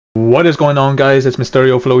What is going on, guys? It's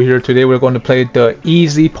Mysterio Flow here. Today we're going to play the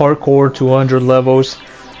easy parkour 200 levels.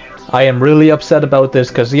 I am really upset about this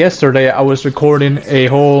because yesterday I was recording a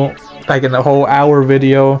whole hour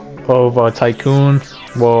video of Tycoon.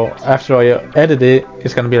 Well, after I edit it,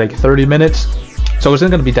 it's gonna be like 30 minutes, so it's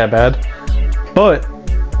not gonna be that bad. But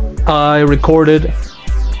I recorded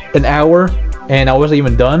an hour and I wasn't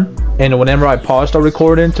even done, and whenever I paused the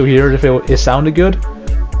recording to hear if it sounded good,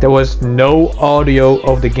 there was no audio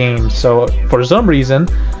of the game. So for some reason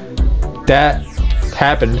that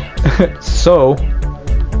happened. So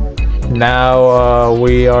now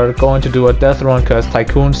we are going to do a death run because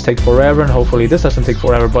Tycoons take forever, and hopefully this doesn't take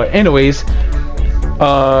forever. But anyways,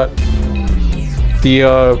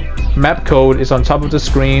 the map code is on top of the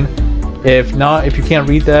screen. If not, if you can't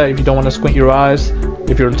read that, if you don't want to squint your eyes,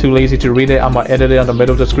 if you're too lazy to read it, I'm gonna edit it on the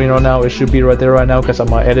middle of the screen right now. It should be right there right now because I'm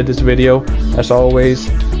gonna edit this video as always.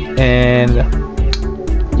 And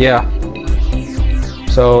yeah,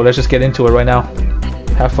 so let's just get into it right now.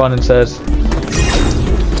 Have fun, it says.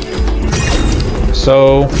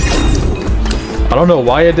 So I don't know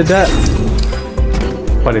why I did that,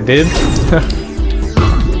 but it did.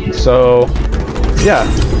 So yeah,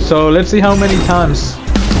 so let's see how many times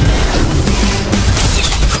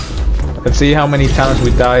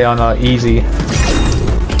we die on easy.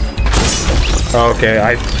 Okay,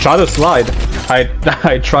 I tried to slide. I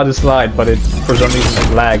tried to slide, but it for some reason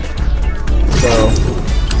it lagged. So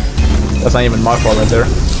that's not even my fault right there.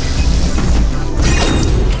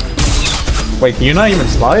 Wait, can you not even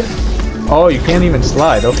slide? Oh, you can't even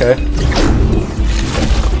slide. Okay.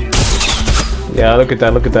 Yeah, look at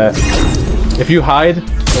that. Look at that. If you hide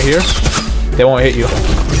right here, they won't hit you.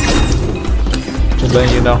 Just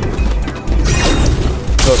letting you know.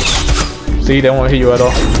 Look. See, they won't hit you at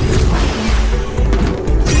all.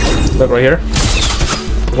 Look right here.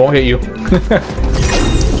 Won't hit you.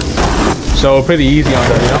 So pretty easy on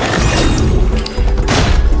that, you know.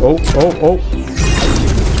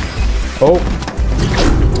 Oh.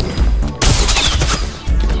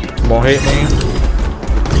 Won't hit me.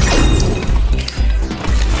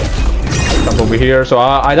 Jump over here. So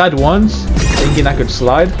I died once thinking I could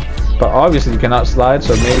slide, but obviously you cannot slide,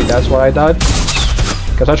 so maybe that's why I died.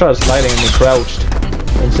 Because I tried sliding and it crouched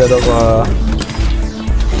instead of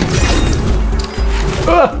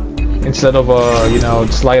you know,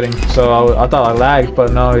 sliding. So I thought I lagged,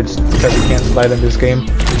 but no, it's because you can't slide in this game,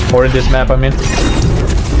 or in this map, I mean.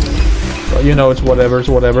 But you know, it's whatever.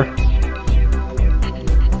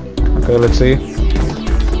 Okay, let's see.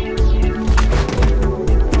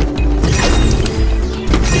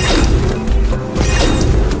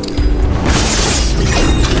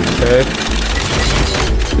 Okay.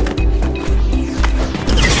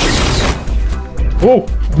 Oh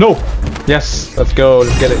no! Yes, let's go.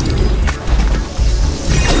 Let's get it.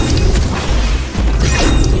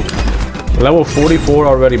 Level 44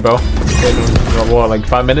 already, bro. In what, like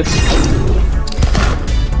 5 minutes?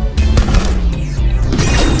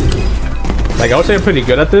 Like, I would say I'm pretty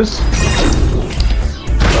good at this.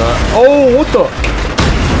 Oh, what the?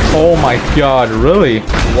 Oh my god, really?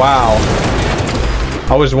 Wow.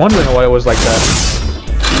 I was wondering why it was like that.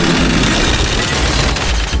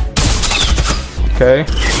 Okay.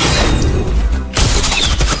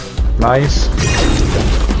 Nice.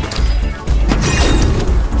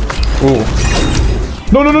 Ooh.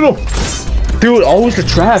 No. Dude, always the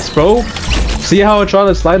traps, bro. See how I tried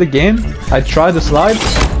to slide again? I tried to slide.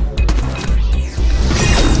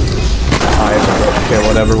 Okay,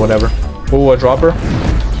 whatever. Ooh, a dropper.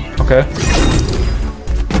 Okay.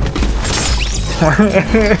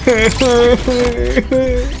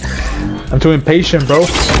 I'm too impatient, bro.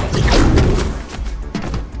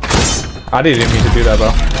 I didn't mean to do that,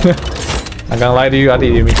 bro. I'm gonna lie to you, I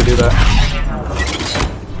didn't mean to do that.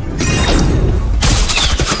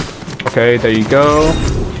 Okay, there you go.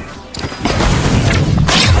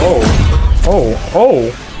 Oh.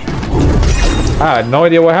 I had no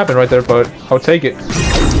idea what happened right there, but I'll take it.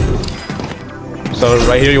 So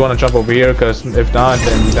right here you want to jump over here, because if not,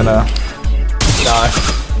 then you're gonna die.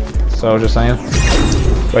 So just saying.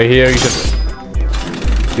 Right here you just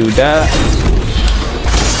do that.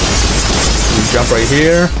 You jump right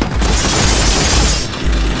here.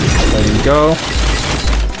 There you go.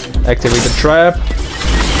 Activate the trap.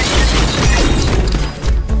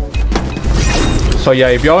 So yeah,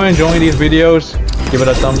 if y'all are enjoying these videos, give it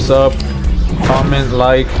a thumbs up, comment,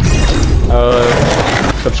 like,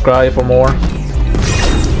 subscribe for more,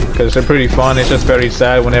 because they're pretty fun. It's just very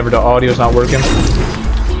sad whenever the audio is not working.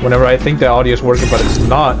 Whenever I think the audio is working, but it's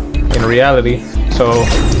not in reality. So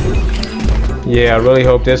yeah, I really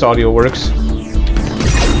hope this audio works.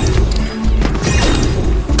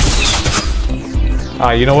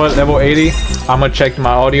 You know what? Level 80. I'm gonna check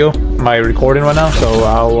my audio, my recording right now, so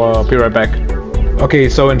I'll be right back. Okay,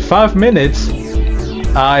 so in 5 minutes,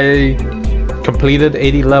 I completed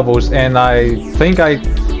 80 levels, and I think I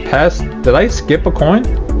passed. Did I skip a coin?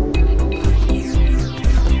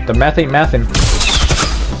 The math ain't mathing.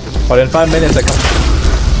 But in 5 minutes,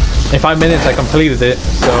 I completed it.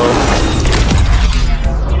 So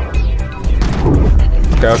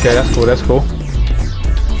okay, that's cool. That's cool.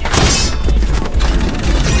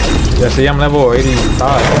 Yeah, see, I'm level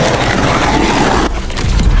 85.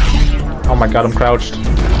 Oh my god, I'm crouched.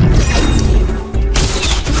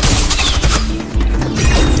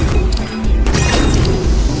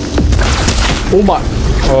 Oh my.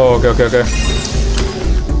 Oh, okay.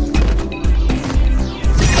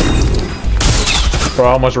 Bro,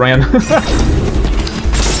 I almost ran.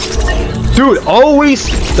 Dude, always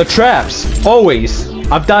the traps. Always.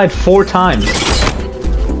 I've died 4 times.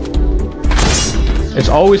 It's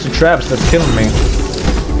always the traps that's killing me.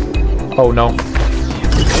 Oh no.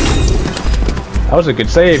 That was a good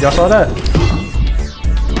save. Y'all saw that?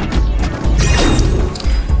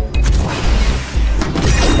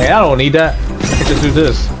 Man, I don't need that. I can just do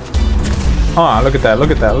this. Oh, look at that. Look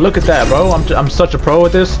at that, bro. I'm such a pro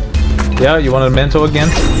at this. Yeah, you want a mental again?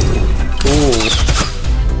 Ooh.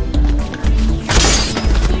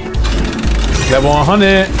 Level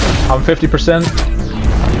 100. I'm 50%.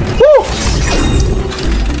 Woo!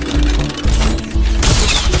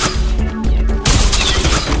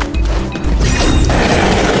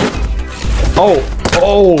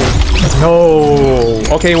 Oh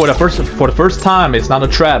no. Okay, well for the first time it's not a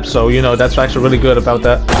trap, so you know that's actually really good about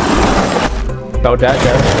that. Guys.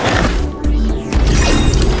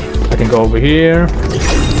 I can go over here.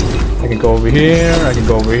 I can go over here. I can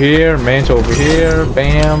go over here. Mantle over here.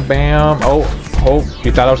 Bam, bam. Oh,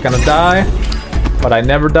 you thought I was gonna die, but I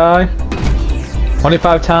never die.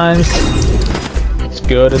 25 times. It's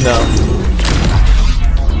good enough.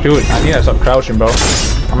 Dude, I need to stop crouching, bro.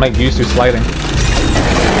 I'm like used to sliding.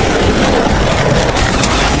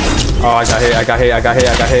 Oh, I got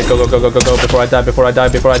hit. Go.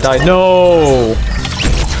 Before I die. No!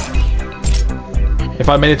 If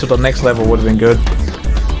I made it to the next level, would have been good.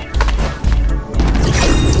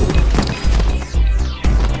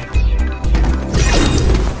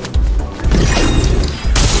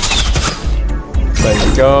 There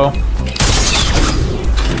you go.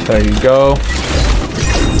 There you go.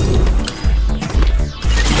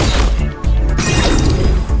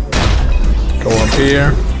 Go up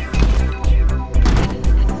here.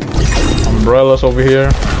 Umbrellas over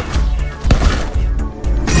here.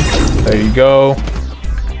 There you go.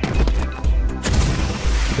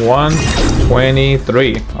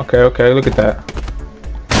 123. Okay, look at that.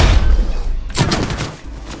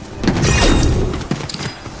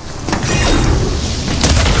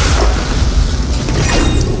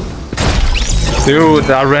 Dude,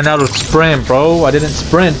 I ran out of sprint, bro. I didn't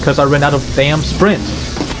sprint because I ran out of damn sprint.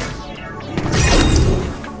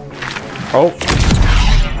 Oh.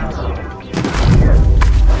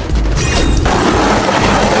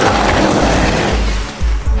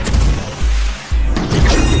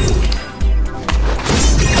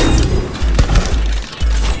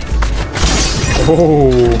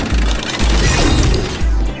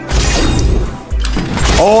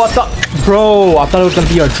 Oh, I thought it was gonna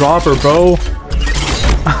be a dropper, bro.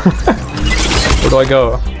 Where do I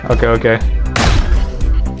go? Okay.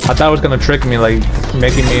 I thought it was gonna trick me, like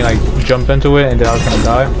making me like jump into it, and then I was gonna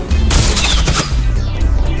die.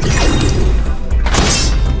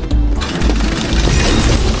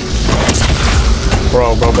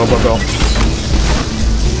 Bro.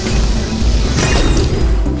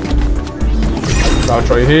 Crouch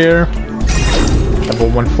right here. Level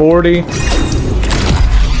 140.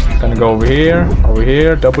 Gonna go over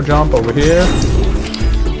here, double jump over here.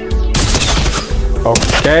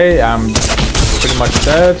 Okay, I'm pretty much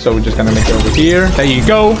dead, so we're just gonna make it over here. There you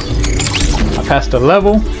go. I passed the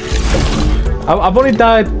level. I've only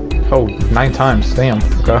died 9 times. Damn.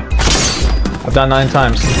 Okay. I've done 9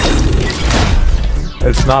 times.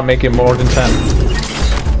 It's not making more than 10.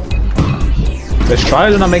 Let's try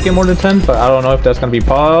to not make it more than 10, but I don't know if that's gonna be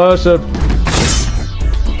possible.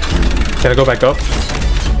 Can I go back up?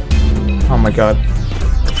 Oh my god.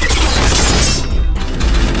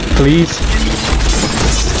 Please.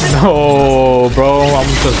 No, bro, I'm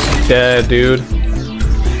just dead, dude.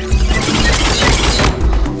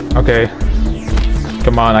 Okay.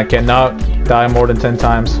 Come on, I cannot die more than 10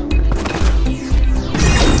 times.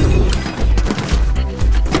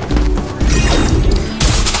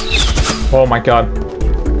 Oh my god.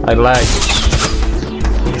 I lagged.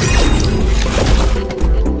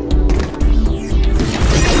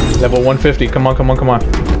 Level 150. Come on, come on, come on.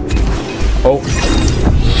 Oh.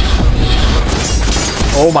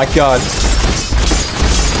 Oh my god.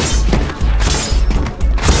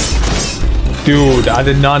 Dude, I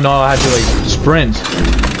did not know I had to like sprint.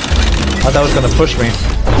 I thought that was gonna push me.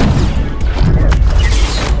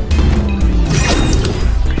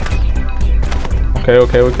 Okay,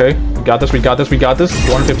 okay, okay. We got this, we got this, we got this.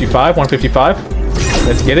 155, 155.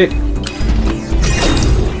 Let's get it.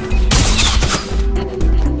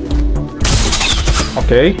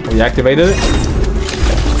 Okay, we activated it.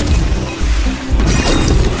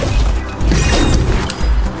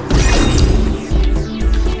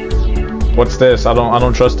 What's this? I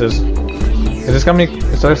don't trust this. Is this gonna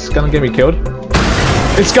get me killed?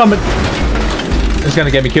 It's coming! It's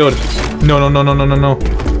gonna get me killed. No, no, no, no, no, no, no.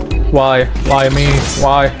 Why? Why me?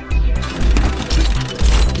 Why?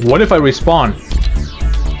 What if I respawn?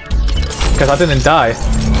 Because I didn't die.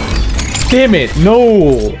 Damn it!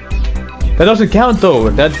 No! That doesn't count though.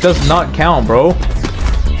 That does not count, bro.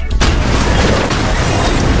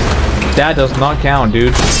 That does not count,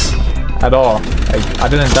 dude. At all. I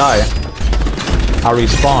didn't die. I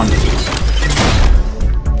respawned.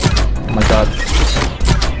 Oh my god.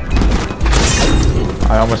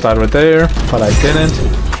 I almost died right there, but I didn't.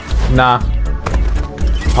 Nah.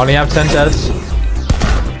 I only have 10 deaths.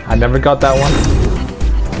 I never got that one.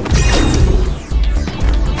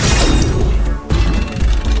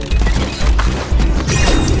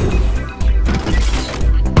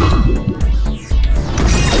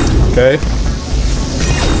 Okay.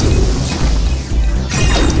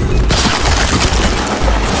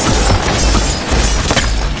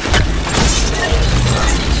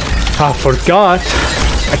 I forgot.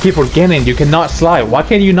 I keep forgetting you cannot slide. Why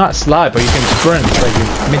can't you not slide but you can sprint? Like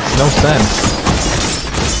it makes no sense.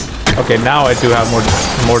 Okay, now I do have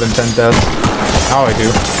more than 10 deaths. Now I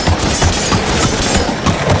do.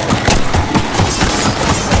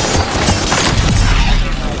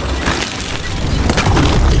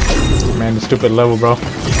 Man, the stupid level, bro.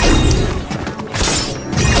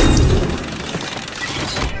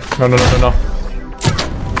 No, no, no, no, no.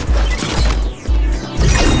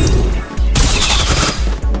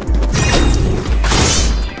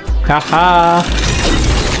 Haha!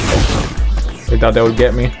 They thought they would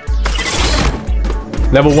get me.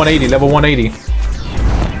 Level 180, level 180.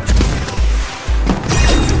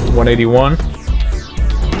 181.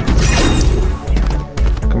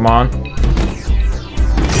 Come on.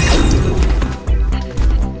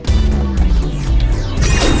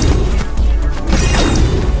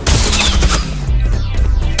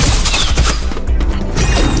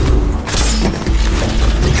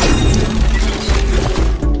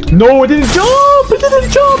 No, it didn't jump! It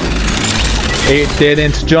didn't jump! It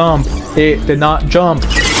didn't jump. It did not jump.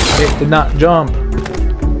 It did not jump.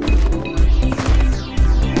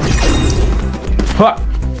 Ha!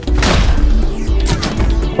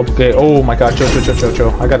 Okay, oh my god, chill, chill, chill, chill,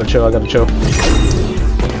 chill. I gotta chill, I gotta chill.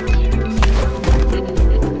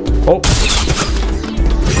 Oh!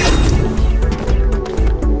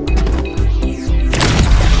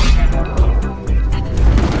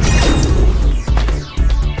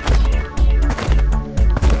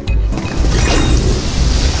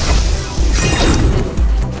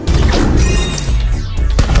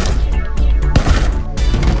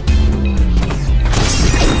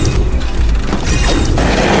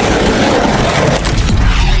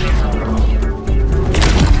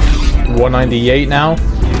 198 now.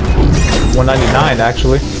 199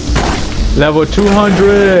 actually. Level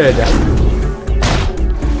 200.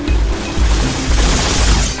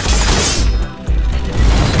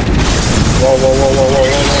 Whoa, whoa, whoa, whoa, whoa,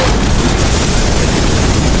 whoa,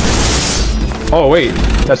 whoa. Oh wait,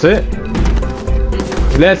 that's it?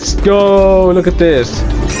 Let's go. Look at this.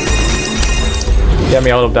 Get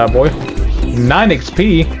me out of that, boy. 9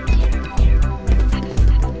 XP.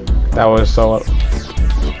 That was so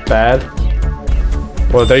bad.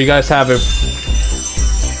 Well, there you guys have it.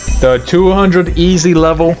 The 200 easy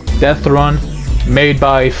level Deathrun made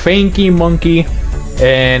by Fanky Monkey.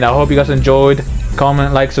 And I hope you guys enjoyed.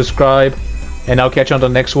 Comment, like, subscribe. And I'll catch you on the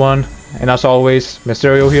next one. And as always,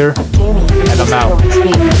 Mysterio here. And I'm out.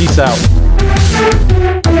 Peace out.